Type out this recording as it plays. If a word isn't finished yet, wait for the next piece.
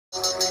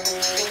What's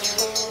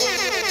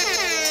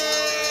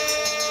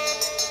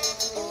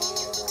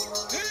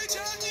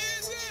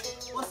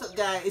up,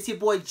 guys? It's your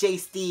boy J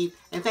Steve,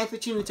 and thanks for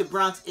tuning to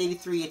Bronx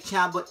 83, a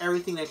channel about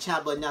everything and a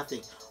channel about nothing.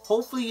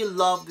 Hopefully you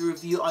love the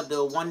review on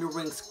the Wonder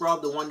Ring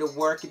Scrub, the Wonder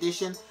Work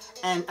edition.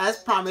 And as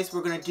promised,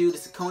 we're gonna do the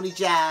Saucony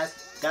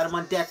Jazz. Got them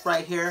on deck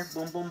right here.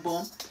 Boom, boom,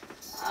 boom.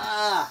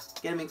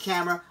 Get them in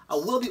camera. I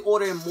will be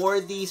ordering more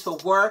of these for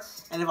work,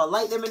 and if I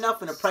like them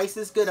enough and the price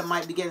is good, I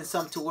might be getting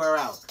some to wear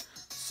out.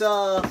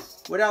 So,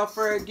 without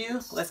further ado,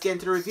 let's get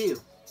into the review.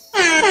 So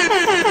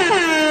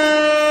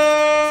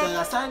I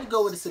decided to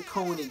go with the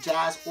Saucony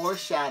Jazz or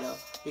Shadow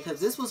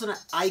because this was an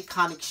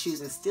iconic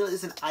shoes and still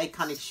is an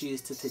iconic shoes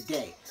to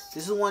today.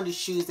 This is one of the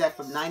shoes that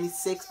from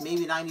 96,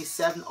 maybe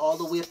 97, all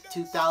the way up to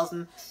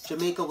 2000,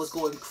 Jamaica was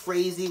going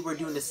crazy. We're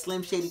doing the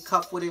Slim Shady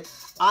cuff with it.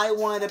 I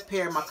wanted a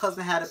pair. My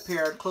cousin had a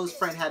pair. A close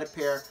friend had a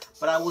pair,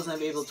 but I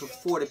wasn't able to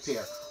afford a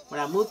pair. When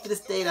I moved to the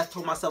state, I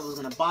told myself I was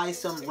going to buy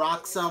some,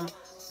 rock some,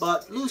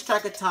 but lose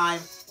track of time.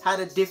 Had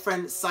a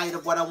different sight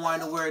of what I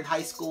wanted to wear in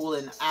high school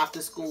and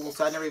after school,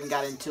 so I never even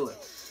got into it.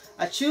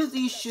 I choose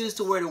these shoes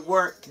to wear to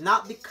work,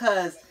 not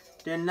because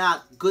they're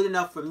not good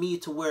enough for me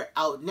to wear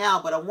out now,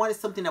 but I wanted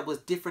something that was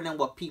different than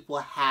what people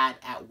had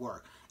at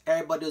work.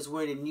 Everybody was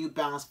wearing the New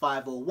Balance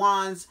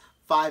 501s,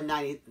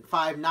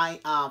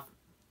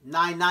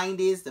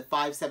 990s, the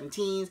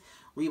 517s,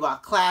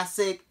 Reebok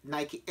Classic,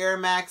 Nike Air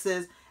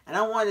Maxes, and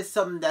I wanted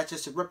something that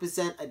just to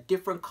represent a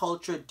different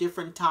culture,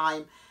 different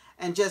time,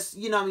 and just,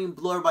 you know what I mean,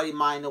 blow everybody's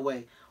mind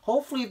away.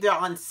 Hopefully if they're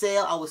on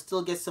sale, I will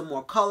still get some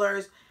more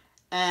colors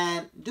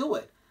and do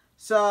it.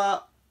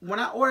 So when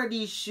I ordered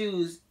these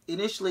shoes,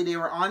 initially they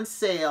were on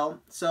sale,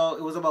 so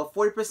it was about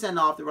 40%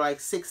 off. They were like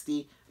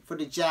 60 for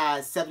the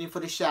Jazz, 70 for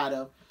the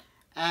Shadow.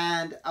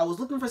 And I was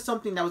looking for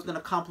something that was going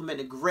to complement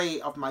the gray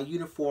of my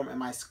uniform and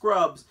my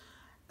scrubs.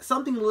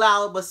 Something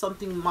loud, but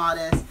something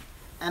modest.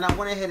 And I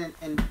went ahead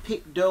and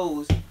picked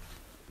those.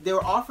 They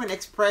were offering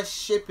express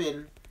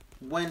shipping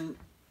when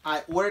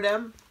I ordered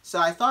them. So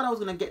I thought I was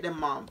going to get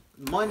them on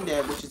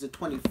Monday, which is the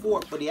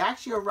 24th. But they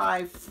actually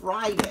arrived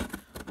Friday,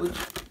 which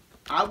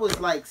I was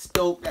like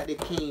stoked that they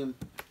came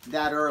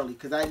that early,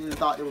 because I didn't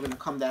thought they were going to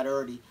come that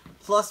early.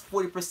 Plus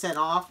 40%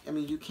 off. I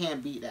mean, you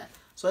can't beat that.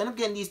 So I ended up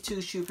getting these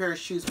two pair of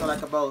shoes for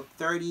like about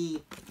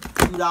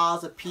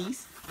 $32 a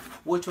piece,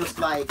 which was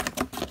like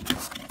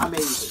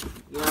amazing.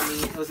 You know what I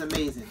mean? It was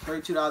amazing.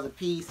 $32 a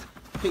piece.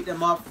 Picked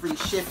them up, free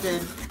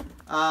shipping.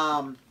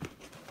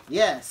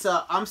 Yeah,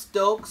 so I'm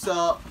stoked.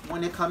 So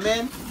when they come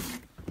in,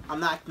 I'm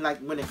not like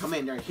when they come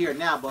in, they're here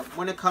now, but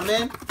when they come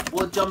in,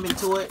 we'll jump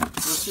into it.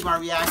 You'll see my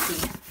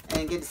reaction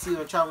and get to see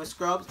what I'm trying with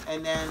scrubs,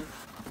 and then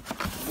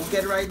we'll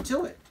get right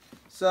into it.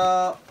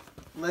 So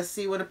let's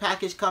see when the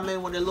package come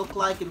in, what they look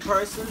like in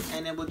person,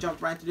 and then we'll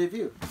jump right into the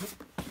review.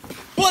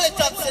 Pull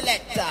it up,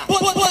 selector.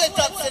 Pull it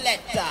up,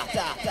 selector.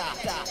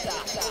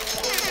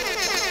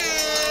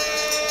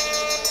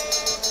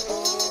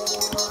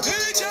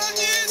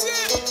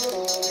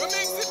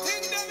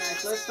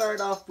 Let's start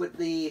off with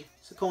the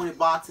Saucony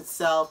box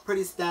itself.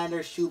 Pretty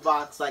standard shoe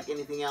box like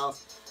anything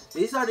else.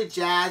 These are the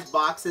Jazz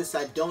boxes.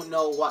 I don't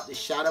know what the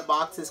Shadow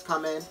boxes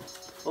come in.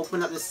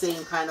 Open up the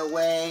same kind of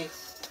way.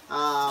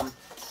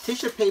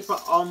 Tissue paper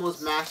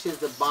almost matches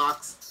the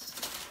box.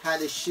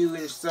 Had a shoe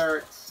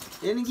insert.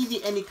 They didn't give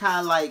you any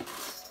kind of like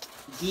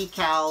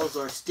decals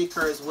or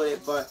stickers with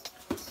it, but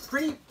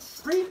pretty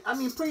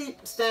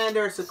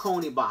standard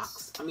Saucony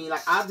box. I mean,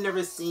 like, I've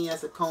never seen a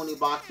Saucony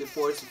box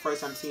before. It's the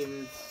first time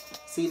seeing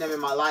them in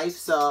my life.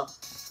 So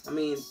I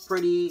mean,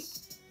 pretty.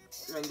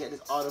 If I can get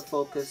this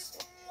autofocus.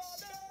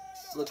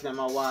 Looking at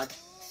my watch.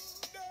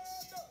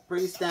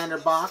 Pretty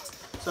standard box.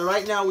 So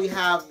right now we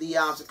have the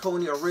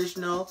Saucony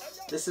original.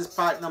 This is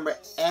product number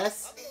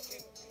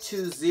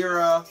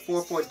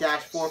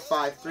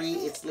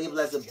S2044-453. It's labeled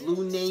as a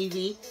blue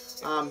navy.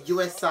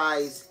 US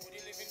size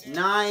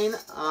 9.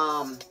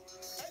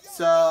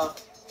 So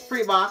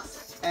free box.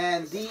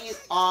 And these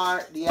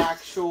are the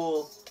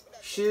actual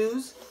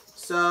shoes.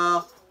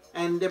 So,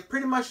 and they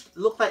pretty much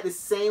look like the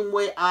same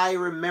way I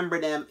remember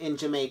them in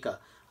Jamaica.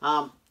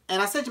 And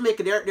I said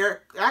Jamaica,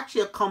 they're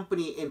actually a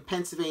company in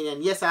Pennsylvania.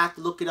 And yes, I have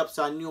to look it up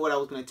so I knew what I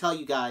was going to tell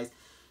you guys.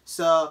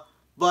 So,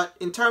 but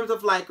in terms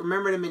of like,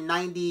 remember them in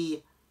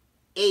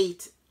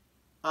 98,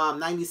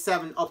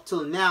 97 up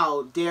till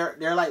now, they're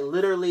like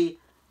literally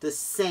the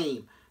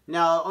same.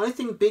 Now, only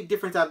thing big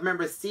difference I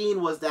remember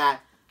seeing was that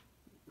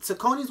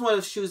Saucony is one of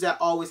the shoes that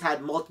always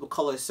had multiple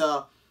colors.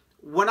 So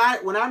when I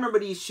remember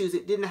these shoes,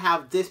 it didn't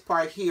have this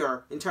part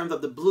here in terms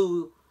of the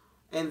blue,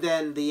 and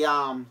then the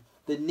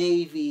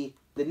navy,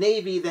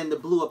 then the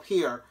blue up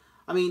here.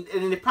 I mean,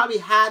 and it probably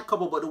had a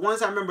couple, but the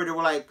ones I remember, they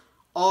were like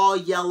all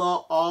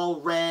yellow,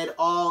 all red,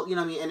 all, you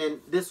know what I mean. And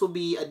then this will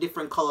be a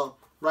different color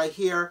right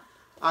here.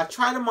 I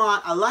tried them on.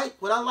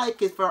 What I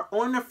like is for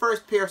on the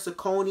first pair of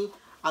Saucony,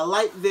 I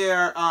like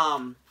their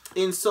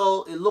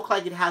insole. It looked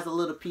like it has a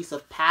little piece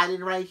of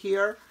padding right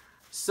here.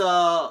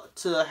 So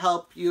to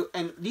help you,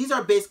 and these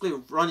are basically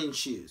running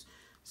shoes.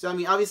 So I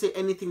mean, obviously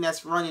anything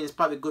that's running is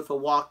probably good for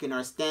walking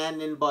or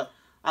standing, but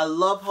I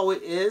love how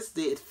it is.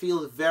 It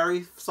feels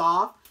very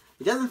soft.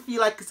 It doesn't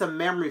feel like it's a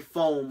memory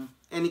foam,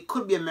 and it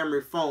could be a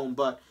memory foam,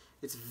 but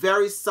it's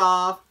very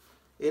soft.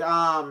 It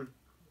has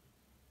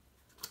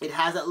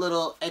that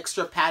little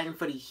extra padding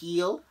for the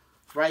heel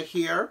right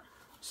here.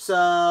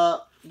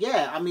 So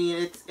yeah, I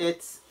mean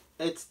it's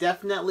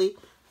definitely.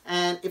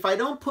 And if I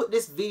don't put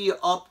this video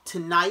up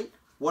tonight,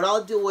 what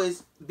I'll do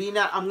is, being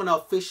that I'm gonna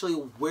officially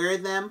wear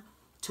them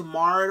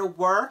tomorrow to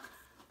work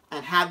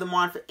and have them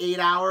on for 8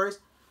 hours,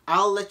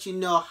 I'll let you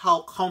know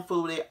how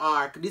comfortable they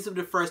are, because this will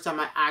be the first time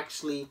I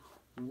actually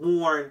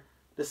worn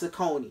the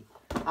Saucony.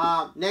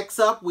 Next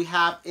up we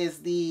have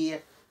is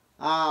the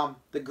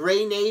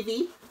gray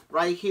navy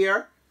right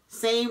here.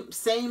 Same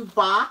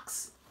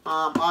box,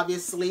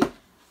 obviously.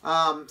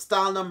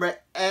 Style number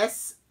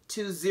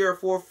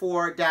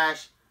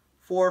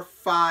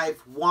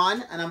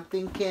S2044-451, and I'm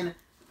thinking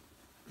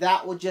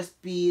that will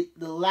just be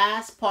the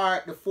last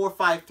part. The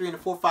 453 and the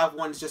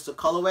 451 is just a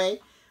colorway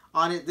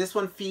on it. This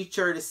one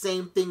featured the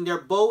same thing. They're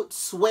both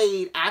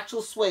suede,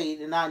 actual suede,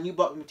 and not new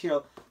button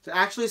material. So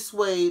actually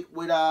suede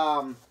with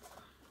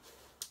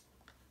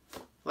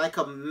like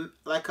a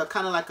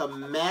kind of like a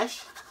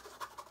mesh,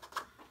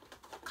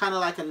 kind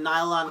of like a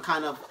nylon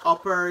kind of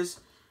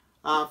uppers.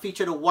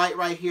 Feature the white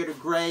right here, the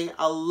gray.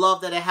 I love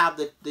that they have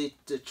the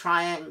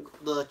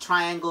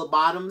triangle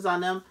bottoms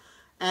on them.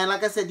 And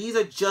like I said, these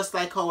are just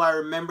like how I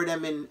remember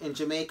them in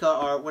Jamaica,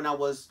 or when I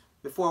was,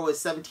 before it was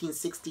 17,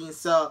 16.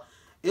 So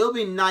it'll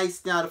be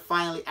nice now to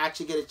finally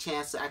actually get a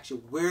chance to actually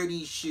wear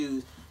these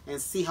shoes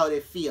and see how they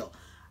feel.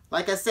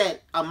 Like I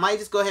said, I might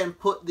just go ahead and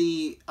put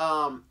the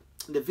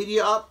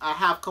video up. I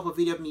have a couple of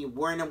videos of me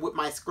wearing them with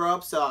my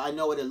scrub, so I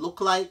know what it look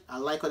like. I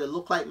like what it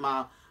look like.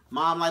 My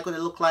mom like what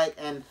it look like,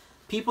 and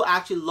people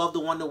actually love the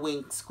Wonder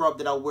Wing scrub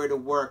that I wear to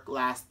work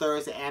last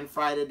Thursday and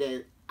Friday.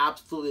 They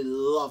absolutely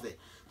love it.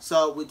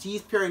 So with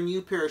these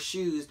new pair of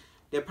shoes,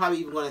 they're probably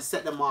even going to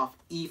set them off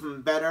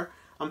even better.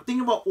 I'm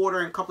thinking about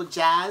ordering a couple of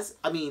Jazz.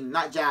 I mean,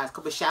 not Jazz, a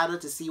couple of Shadow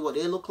to see what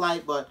they look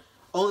like, but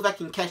only if I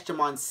can catch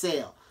them on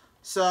sale.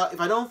 So if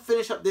I don't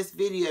finish up this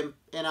video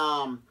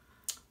and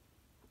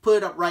put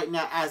it up right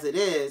now as it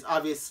is,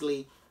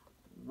 obviously,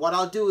 what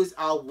I'll do is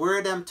I'll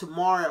wear them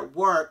tomorrow at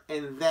work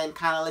and then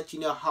kind of let you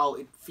know how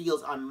it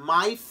feels on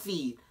my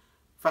feet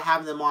for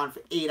having them on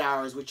for 8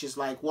 hours, which is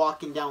like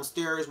walking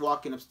downstairs,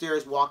 walking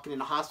upstairs, walking in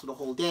the hospital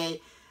the whole day.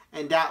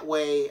 And that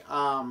way,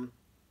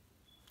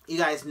 you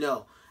guys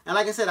know. And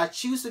like I said, I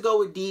choose to go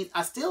with these.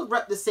 I still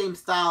rep the same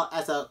style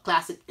as a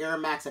classic Air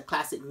Max, a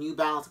classic New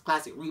Balance, a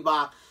classic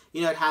Reebok.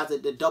 You know, it has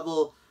the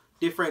double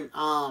different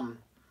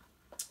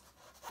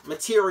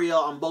material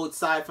on both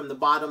sides from the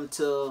bottom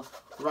to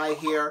right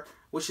here,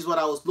 which is what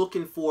I was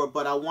looking for.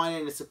 But I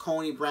wanted the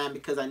Saucony brand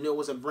because I knew it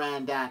was a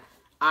brand that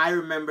I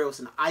remember. It was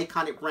an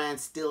iconic brand,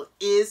 still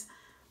is.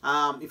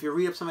 If you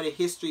read up some of the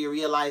history, you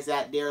realize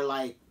that they're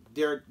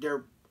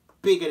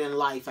bigger than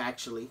life,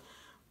 actually.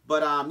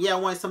 But yeah, I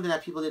wanted something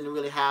that people didn't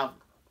really have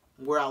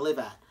where I live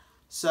at.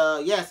 So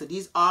yeah, so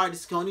these are the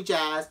Saucony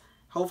Jazz.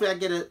 Hopefully I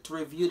get to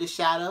review the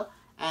Shadow.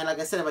 And like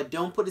I said, if I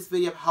don't put this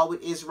video up how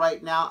it is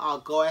right now, I'll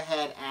go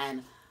ahead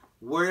and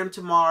wear them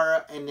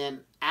tomorrow and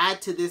then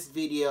add to this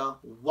video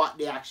what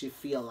they actually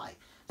feel like.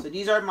 So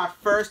these are my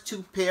first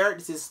two pair.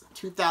 This is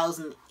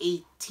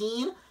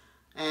 2018.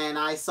 And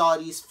I saw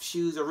these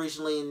shoes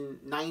originally in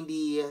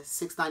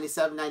 96,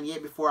 97,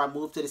 98 before I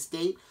moved to the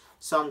state.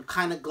 So I'm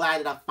kind of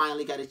glad that I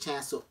finally got a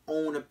chance to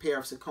own a pair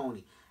of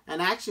Saucony.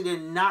 And actually, they're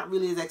not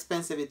really as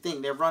expensive a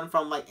thing. They run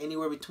from like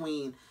anywhere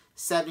between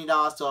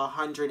 $70 to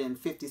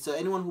 $150. So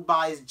anyone who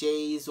buys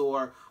J's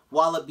or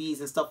Wallabies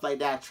and stuff like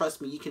that,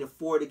 trust me, you can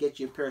afford to get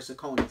you a pair of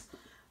Sauconys.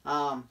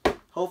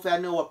 Hopefully I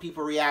know what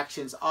people's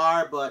reactions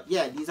are, but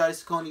yeah, these are the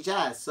Saucony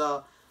Jazz.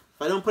 So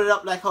if I don't put it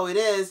up like how it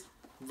is,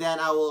 then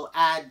I will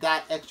add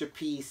that extra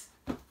piece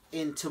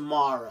in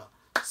tomorrow.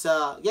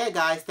 So yeah,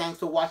 guys, thanks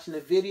for watching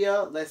the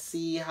video. Let's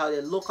see how they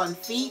look on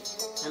feet,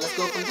 and let's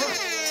go from there.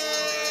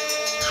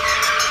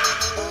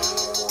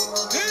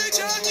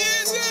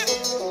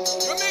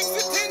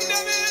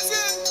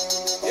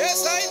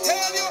 Yes, I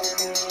tell you.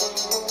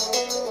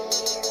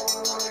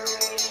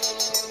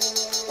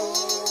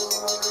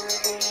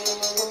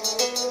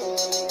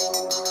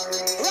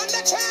 Run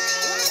the track.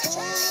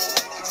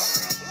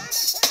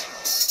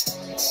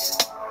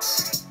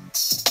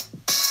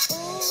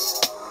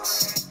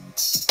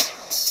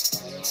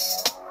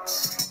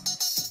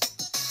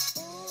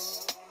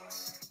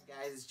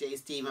 Guys, it's Jay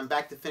Steve. I'm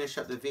back to finish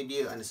up the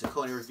video on the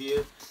Saucony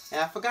review.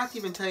 And I forgot to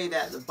even tell you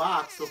that the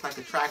box looks like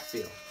a track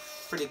field.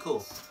 Pretty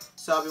cool.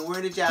 So I've been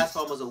wearing the Jazz for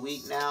almost a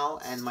week now,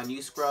 and my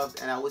new scrubs,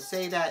 and I would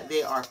say that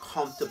they are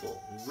comfortable,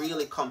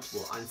 really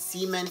comfortable. On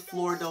cement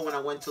floor though, when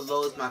I went to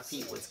Lowe's, my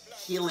feet was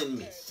killing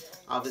me,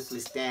 obviously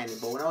standing.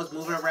 But when I was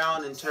moving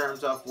around in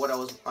terms of what I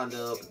was on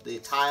the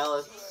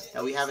tile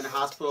that we have in the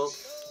hospital,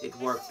 it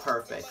worked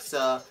perfect.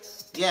 So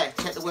yeah,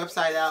 check the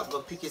website out.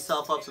 Go pick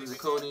yourself up some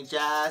Saucony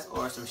Jazz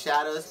or some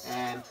Shadows,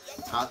 and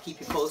I'll keep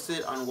you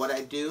posted on what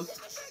I do.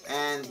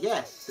 And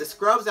yeah, the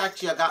scrubs,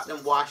 actually I got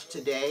them washed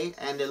today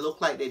and they look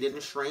like they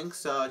didn't shrink,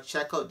 so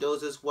check out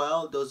those as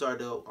well. Those are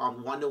the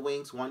Wonder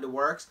Wings, Wonder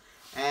Works,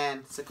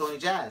 and Saucony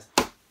Jazz.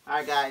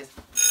 Alright guys,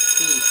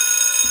 peace.